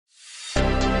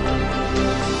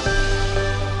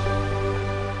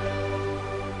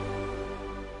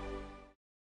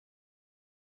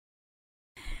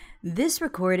This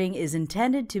recording is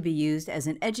intended to be used as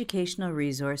an educational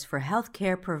resource for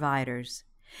healthcare providers.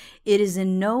 It is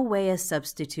in no way a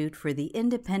substitute for the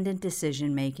independent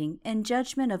decision-making and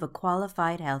judgment of a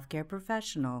qualified healthcare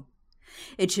professional.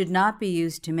 It should not be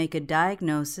used to make a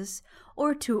diagnosis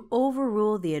or to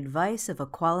overrule the advice of a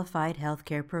qualified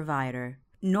healthcare provider,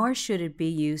 nor should it be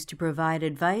used to provide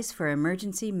advice for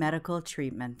emergency medical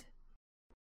treatment.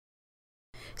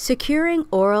 Securing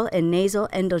Oral and Nasal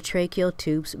Endotracheal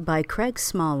Tubes by Craig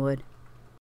Smallwood.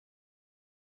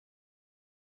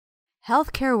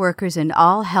 Healthcare workers in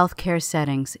all healthcare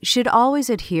settings should always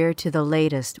adhere to the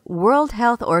latest World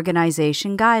Health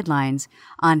Organization guidelines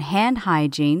on hand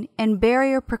hygiene and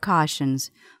barrier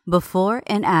precautions before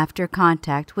and after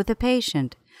contact with a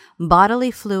patient,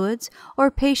 bodily fluids,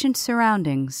 or patient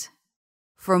surroundings.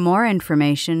 For more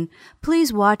information,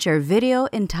 please watch our video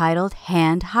entitled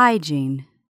Hand Hygiene.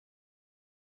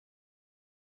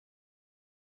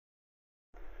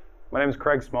 My name is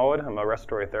Craig Smallwood. I'm a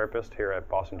respiratory therapist here at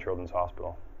Boston Children's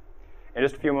Hospital. In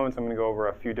just a few moments, I'm going to go over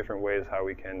a few different ways how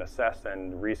we can assess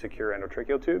and re-secure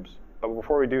endotracheal tubes. But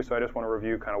before we do so, I just want to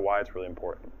review kind of why it's really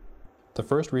important. The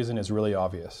first reason is really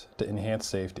obvious: to enhance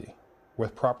safety.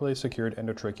 With properly secured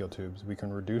endotracheal tubes, we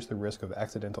can reduce the risk of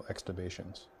accidental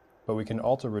extubations, but we can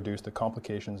also reduce the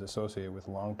complications associated with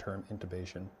long-term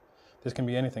intubation. This can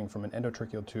be anything from an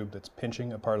endotracheal tube that's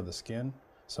pinching a part of the skin,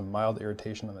 some mild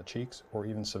irritation on the cheeks, or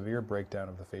even severe breakdown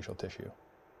of the facial tissue.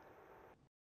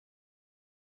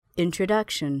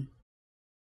 Introduction.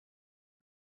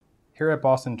 Here at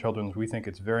Boston Children's, we think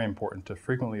it's very important to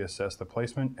frequently assess the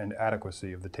placement and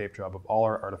adequacy of the tape job of all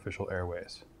our artificial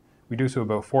airways. We do so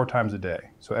about 4 times a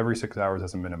day, so every 6 hours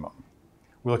as a minimum.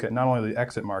 We look at not only the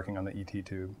exit marking on the ET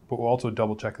tube, but we'll also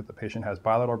double check that the patient has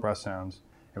bilateral breath sounds,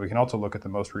 and we can also look at the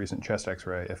most recent chest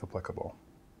x-ray if applicable.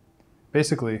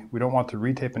 Basically, we don't want to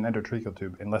retape an endotracheal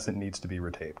tube unless it needs to be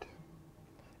retaped.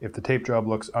 If the tape job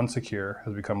looks unsecure,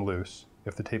 has become loose,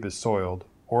 if the tape is soiled,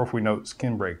 or if we note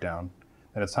skin breakdown,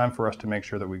 then it's time for us to make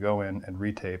sure that we go in and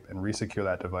retape and resecure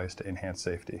that device to enhance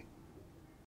safety.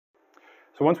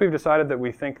 So once we've decided that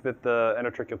we think that the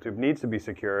endotracheal tube needs to be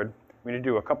secured, we need to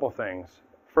do a couple things.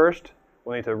 First,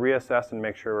 we'll need to reassess and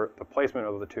make sure the placement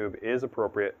of the tube is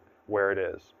appropriate where it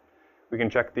is. We can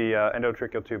check the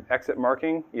endotracheal tube exit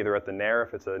marking, either at the nair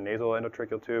if it's a nasal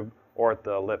endotracheal tube, or at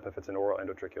the lip if it's an oral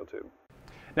endotracheal tube.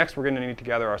 Next, we're going to need to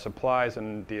gather our supplies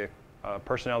and the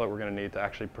personnel that we're going to need to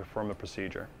actually perform the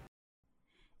procedure.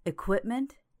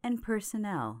 Equipment and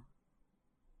personnel.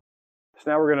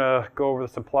 So now we're going to go over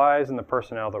the supplies and the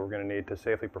personnel that we're going to need to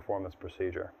safely perform this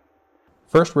procedure.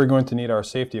 First, we're going to need our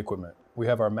safety equipment. We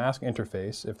have our mask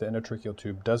interface. If the endotracheal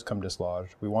tube does come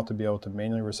dislodged, we want to be able to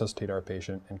manually resuscitate our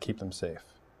patient and keep them safe.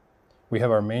 We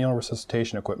have our manual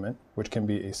resuscitation equipment, which can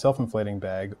be a self-inflating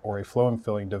bag or a flow and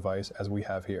filling device as we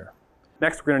have here.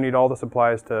 Next, we're going to need all the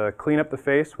supplies to clean up the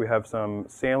face. We have some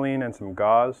saline and some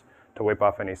gauze to wipe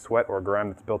off any sweat or grime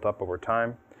that's built up over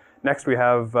time. Next, we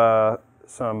have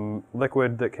some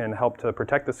liquid that can help to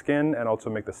protect the skin and also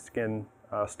make the skin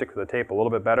stick to the tape a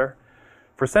little bit better.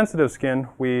 For sensitive skin,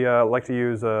 we like to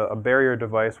use a barrier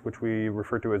device, which we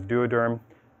refer to as Duoderm,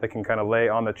 that can kind of lay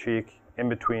on the cheek in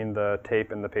between the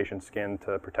tape and the patient's skin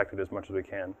to protect it as much as we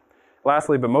can.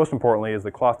 Lastly, but most importantly, is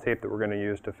the cloth tape that we're going to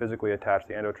use to physically attach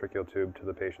the endotracheal tube to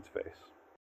the patient's face.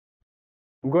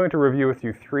 I'm going to review with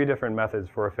you 3 different methods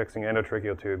for affixing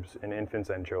endotracheal tubes in infants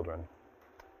and children.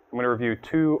 I'm going to review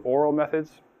 2 oral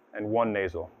methods and 1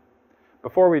 nasal.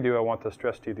 Before we do, I want to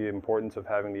stress to you the importance of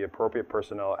having the appropriate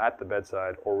personnel at the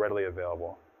bedside or readily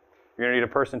available. You're going to need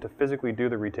a person to physically do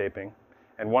the retaping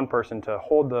and 1 person to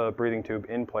hold the breathing tube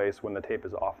in place when the tape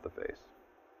is off the face.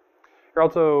 You're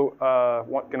also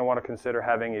going to want to consider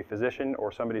having a physician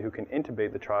or somebody who can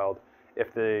intubate the child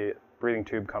if the breathing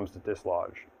tube comes to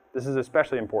dislodge. This is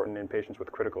especially important in patients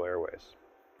with critical airways.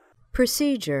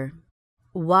 Procedure.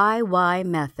 YY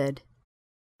method.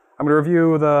 I'm going to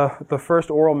review the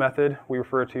first oral method we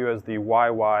refer to as the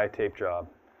YY tape job.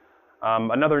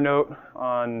 Another note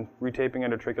on retaping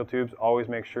endotracheal tubes: always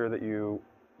make sure that you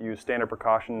use standard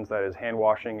precautions, that is hand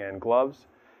washing and gloves,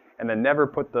 and then never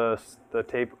put the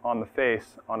tape on the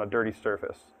face on a dirty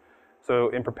surface. So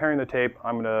in preparing the tape,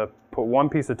 I'm going to put 1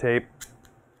 piece of tape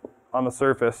on the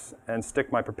surface and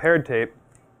stick my prepared tape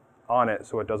on it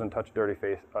so it doesn't touch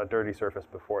a dirty surface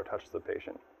before it touches the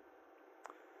patient.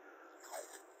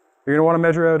 You're going to want to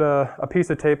measure out a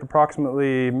piece of tape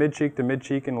approximately mid-cheek to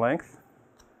mid-cheek in length.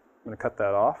 I'm going to cut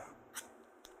that off.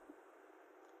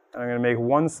 And I'm going to make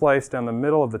 1 slice down the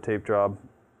middle of the tape job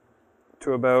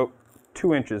to about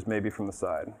 2 inches maybe from the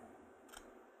side.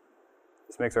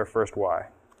 This makes our first Y.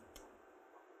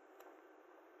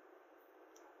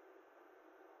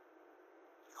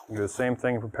 Do the same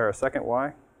thing and prepare a second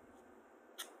Y.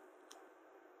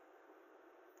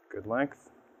 Good length.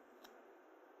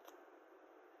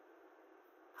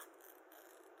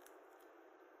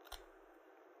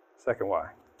 Second Y.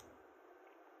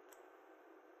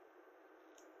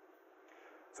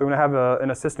 So I'm going to have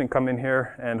an assistant come in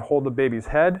here and hold the baby's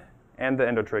head and the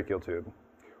endotracheal tube.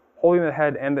 Holding the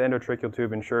head and the endotracheal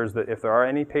tube ensures that if there are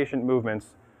any patient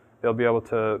movements, they'll be able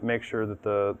to make sure that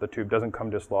the tube doesn't come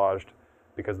dislodged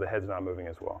because the head's not moving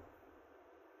as well.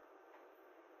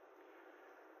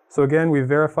 So again, we've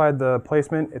verified the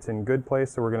placement. It's in good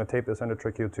place, so we're going to tape this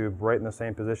endotracheal tube right in the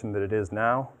same position that it is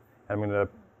now. I'm going to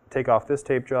take off this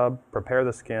tape job, prepare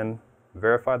the skin,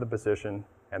 verify the position,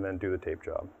 and then do the tape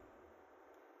job.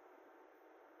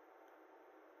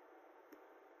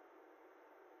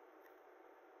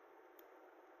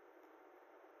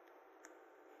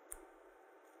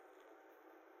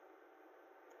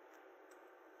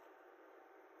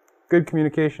 Good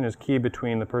communication is key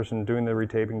between the person doing the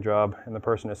retaping job and the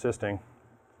person assisting.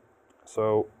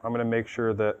 So I'm going to make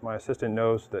sure that my assistant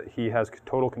knows that he has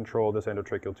total control of this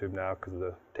endotracheal tube now because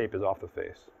the tape is off the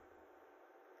face.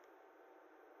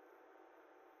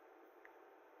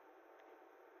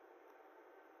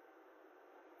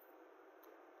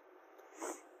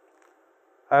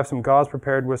 I have some gauze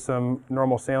prepared with some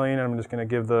normal saline, and I'm just going to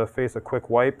give the face a quick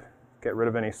wipe, get rid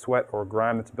of any sweat or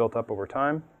grime that's built up over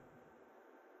time.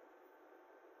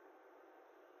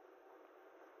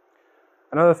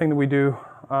 Another thing that we do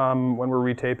when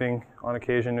we're retaping on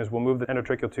occasion is we'll move the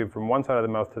endotracheal tube from one side of the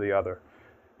mouth to the other.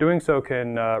 Doing so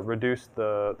can reduce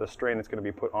the strain that's going to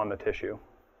be put on the tissue.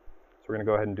 So we're going to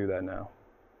go ahead and do that now.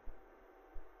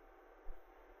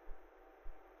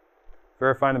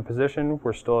 Verifying the position,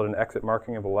 we're still at an exit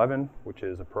marking of 11, which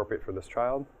is appropriate for this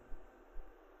child.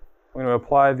 I'm going to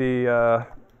apply the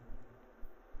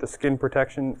skin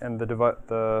protection and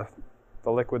the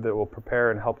liquid that will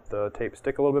prepare and help the tape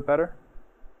stick a little bit better.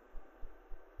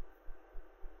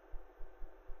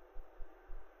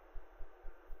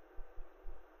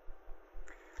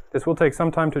 This will take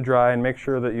some time to dry, and make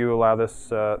sure that you allow this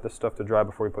stuff to dry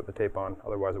before you put the tape on,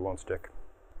 otherwise it won't stick.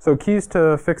 So keys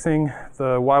to fixing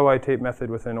the YY tape method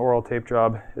with an oral tape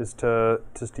job is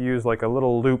just to use like a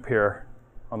little loop here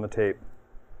on the tape.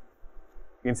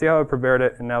 You can see how I prepared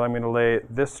it, and now I'm going to lay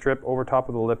this strip over top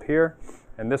of the lip here,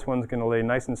 and this one's going to lay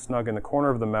nice and snug in the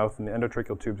corner of the mouth, and the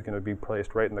endotracheal tube is going to be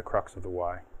placed right in the crux of the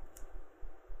Y.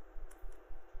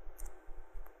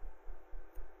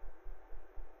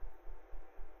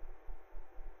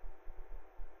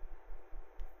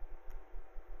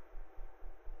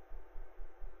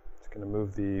 Going to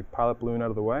move the pilot balloon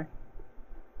out of the way.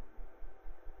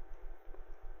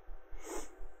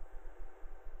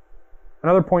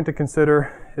 Another point to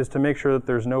consider is to make sure that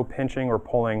there's no pinching or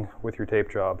pulling with your tape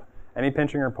job. Any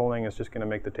pinching or pulling is just going to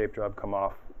make the tape job come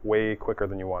off way quicker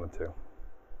than you want it to.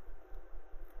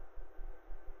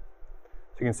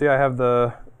 So you can see I have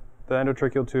the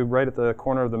endotracheal tube right at the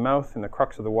corner of the mouth in the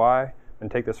crux of the Y.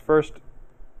 And take this first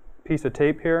piece of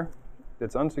tape here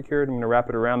that's unsecured. I'm going to wrap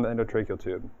it around the endotracheal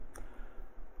tube.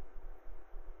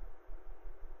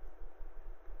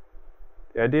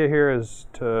 The idea here is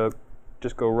to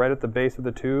just go right at the base of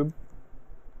the tube.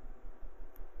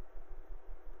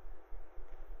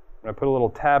 I'm going to put a little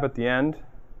tab at the end,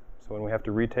 so when we have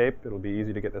to retape, it'll be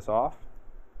easy to get this off.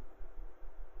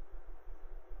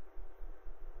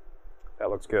 That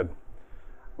looks good.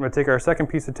 I'm going to take our second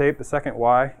piece of tape, the second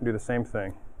Y, and do the same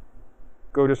thing.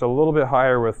 Go just a little bit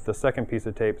higher with the second piece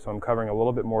of tape, so I'm covering a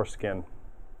little bit more skin.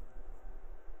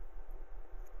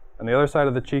 On the other side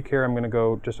of the cheek here, I'm going to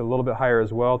go just a little bit higher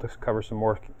as well to cover some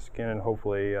more skin and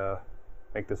hopefully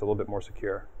make this a little bit more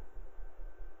secure.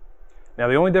 Now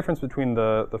the only difference between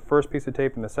the first piece of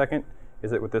tape and the second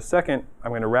is that with the second, I'm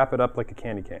going to wrap it up like a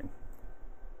candy cane.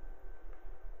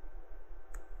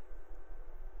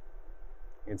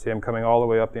 You can see I'm coming all the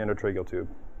way up the endotracheal tube.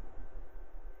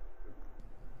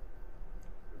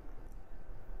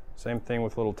 Same thing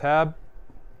with a little tab,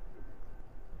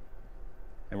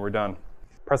 and we're done.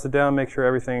 Press it down, make sure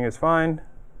everything is fine.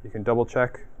 You can double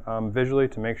check visually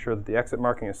to make sure that the exit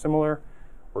marking is similar.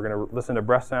 We're going to listen to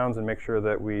breath sounds and make sure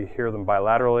that we hear them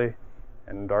bilaterally,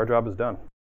 and our job is done.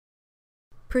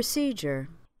 Procedure: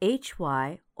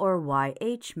 HY or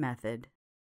YH method.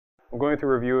 I'm going to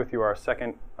review with you our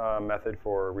second method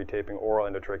for retaping oral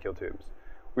endotracheal tubes.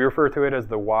 We refer to it as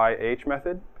the YH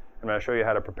method. I'm going to show you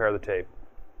how to prepare the tape.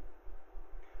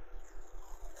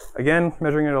 Again,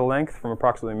 measuring at a length from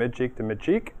approximately mid-cheek to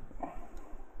mid-cheek. I'm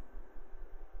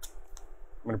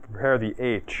going to prepare the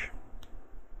H.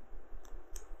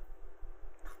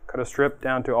 Cut a strip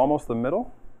down to almost the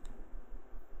middle.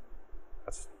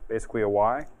 That's basically a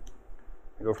Y.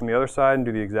 We go from the other side and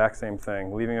do the exact same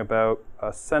thing, leaving about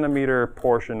a centimeter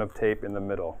portion of tape in the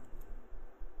middle.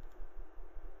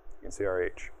 You can see our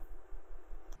H.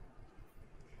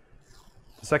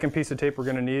 The second piece of tape we're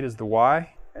going to need is the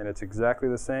Y, and it's exactly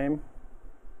the same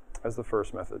as the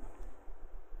first method.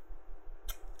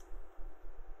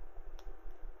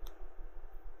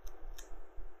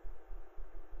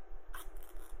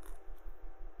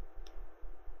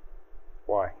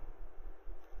 Y.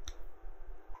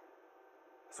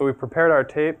 So we've prepared our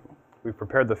tape, we've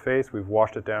prepared the face, we've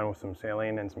washed it down with some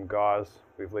saline and some gauze,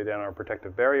 we've laid down our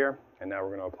protective barrier, and now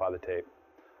we're going to apply the tape.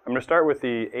 I'm going to start with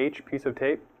the H piece of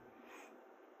tape.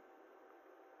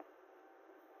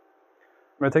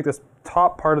 I'm going to take this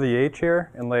top part of the H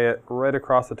here and lay it right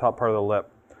across the top part of the lip.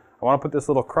 I want to put this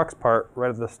little crux part right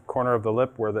at this corner of the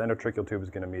lip where the endotracheal tube is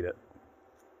going to meet it.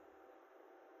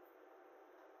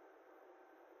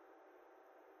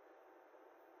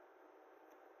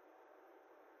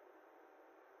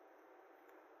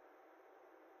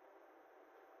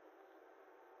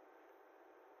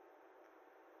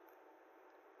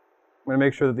 I'm going to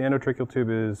make sure that the endotracheal tube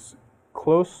is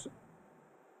close,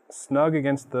 snug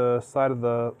against the side of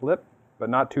the lip, but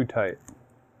not too tight.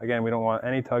 Again, we don't want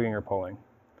any tugging or pulling.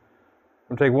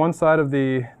 I'm going to take one side of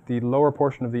the lower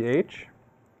portion of the H.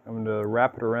 I'm going to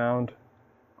wrap it around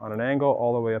on an angle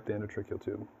all the way up the endotracheal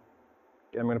tube.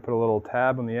 Again, I'm going to put a little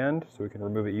tab on the end so we can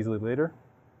remove it easily later.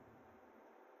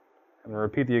 I'm going to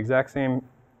repeat the exact same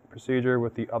procedure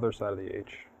with the other side of the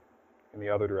H in the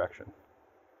other direction.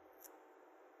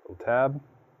 Little tab.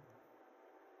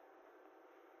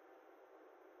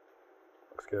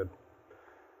 Looks good.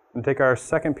 I'm going to take our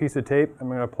second piece of tape. I'm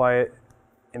going to apply it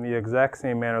in the exact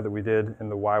same manner that we did in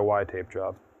the YY tape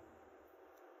job.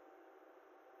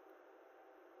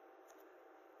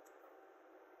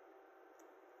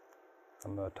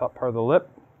 On the top part of the lip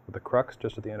with the crux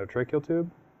just at the endotracheal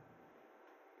tube.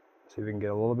 See if we can get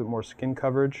a little bit more skin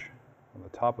coverage on the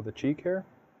top of the cheek here.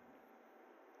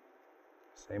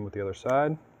 Same with the other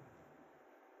side.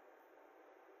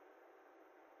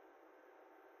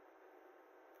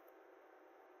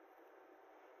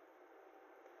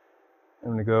 I'm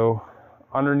going to go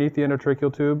underneath the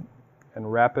endotracheal tube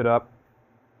and wrap it up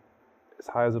as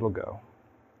high as it'll go.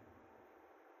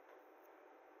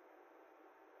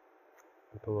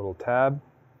 With a little tab.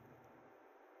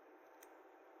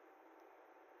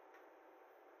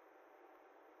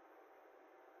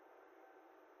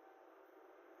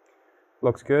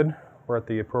 Looks good. We're at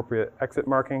the appropriate exit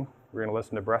marking. We're going to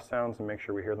listen to breath sounds and make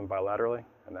sure we hear them bilaterally,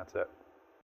 and that's it.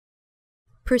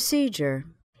 Procedure: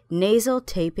 nasal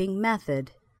taping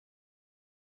method.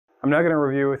 I'm now going to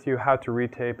review with you how to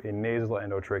retape a nasal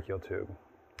endotracheal tube.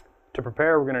 To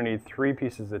prepare, we're going to need 3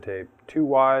 pieces of tape, 2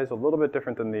 Ys, a little bit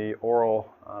different than the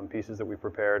oral pieces that we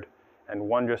prepared, and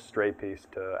 1 just straight piece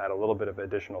to add a little bit of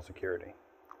additional security.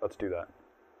 Let's do that.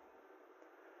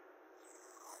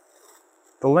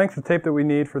 The length of tape that we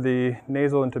need for the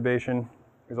nasal intubation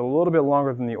is a little bit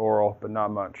longer than the oral, but not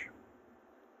much.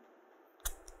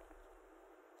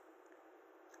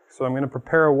 So I'm going to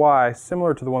prepare a Y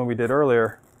similar to the one we did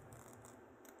earlier,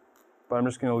 but I'm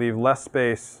just going to leave less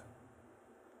space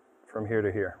from here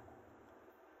to here.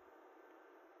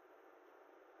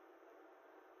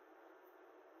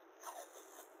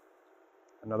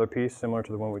 Another piece similar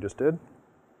to the one we just did.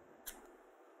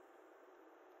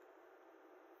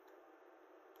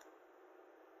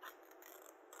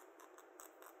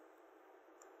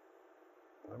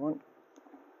 Another one.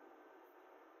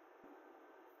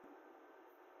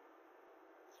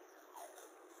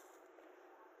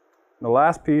 The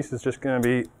last piece is just going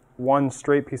to be 1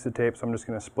 straight piece of tape, so I'm just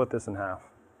going to split this in half.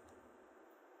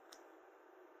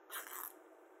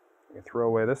 You can throw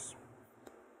away this.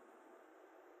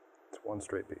 It's 1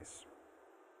 straight piece.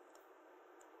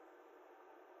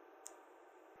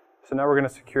 So now we're going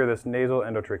to secure this nasal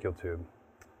endotracheal tube.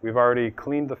 We've already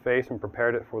cleaned the face and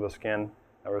prepared it for the skin.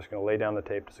 Now we're just going to lay down the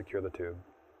tape to secure the tube.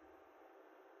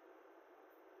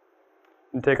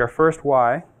 And take our first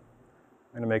Y. I'm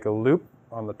going to make a loop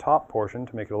on the top portion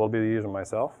to make it a little bit easier on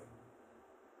myself.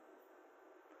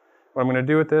 What I'm going to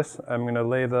do with this, I'm going to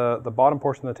lay the bottom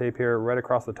portion of the tape here right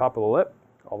across the top of the lip,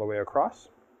 all the way across.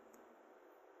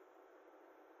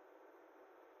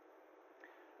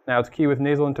 Now it's key with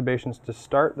nasal intubations to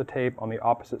start the tape on the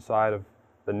opposite side of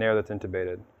the nair that's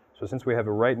intubated. So since we have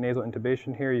a right nasal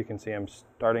intubation here, you can see I'm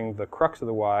starting the crux of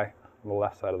the Y on the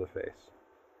left side of the face.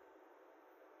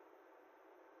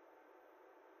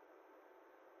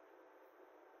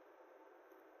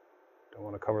 Don't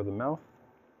want to cover the mouth.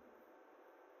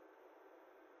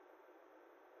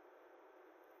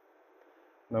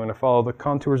 I'm going to follow the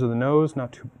contours of the nose,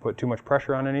 not to put too much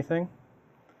pressure on anything.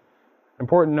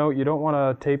 Important note, you don't want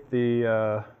to tape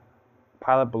the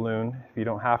pilot balloon if you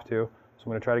don't have to. So I'm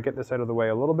going to try to get this out of the way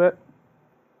a little bit.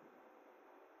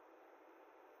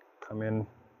 Come in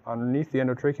underneath the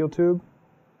endotracheal tube,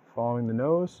 following the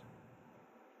nose,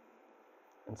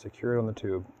 and secure it on the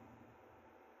tube.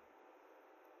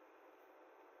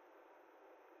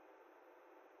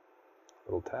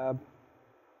 Little tab.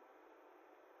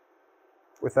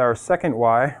 With our second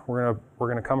Y, we're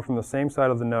gonna come from the same side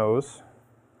of the nose,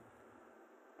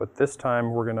 but this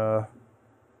time we're gonna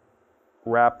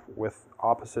wrap with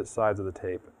opposite sides of the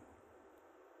tape.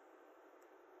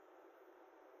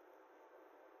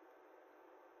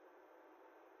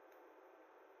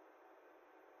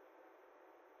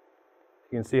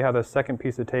 You can see how the second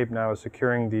piece of tape now is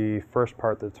securing the first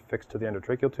part that's fixed to the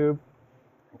endotracheal tube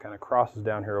and kind of crosses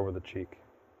down here over the cheek.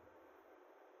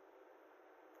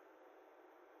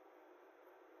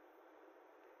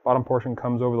 Bottom portion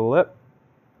comes over the lip,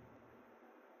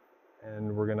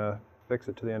 and we're going to fix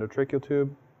it to the endotracheal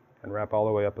tube and wrap all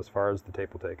the way up as far as the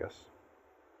tape will take us.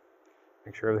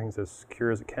 Make sure everything's as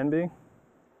secure as it can be.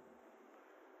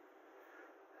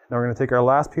 Now we're going to take our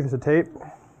last piece of tape.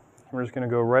 We're just going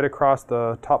to go right across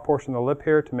the top portion of the lip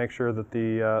here to make sure that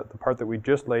the part that we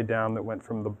just laid down that went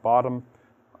from the bottom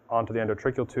onto the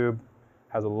endotracheal tube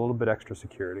has a little bit extra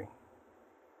security.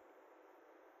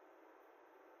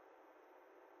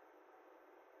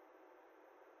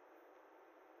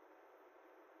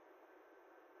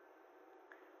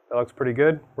 That looks pretty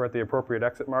good. We're at the appropriate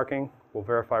exit marking. We'll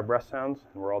verify breath sounds,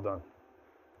 and we're all done.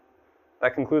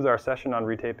 That concludes our session on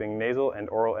retaping nasal and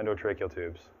oral endotracheal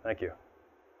tubes. Thank you.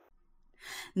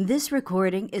 This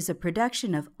recording is a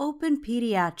production of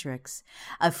OPENPediatrics,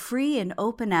 a free and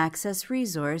open access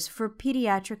resource for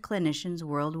pediatric clinicians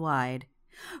worldwide.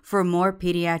 For more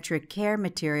pediatric care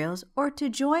materials or to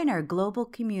join our global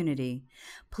community,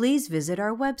 please visit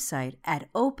our website at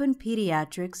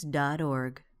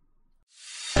openpediatrics.org.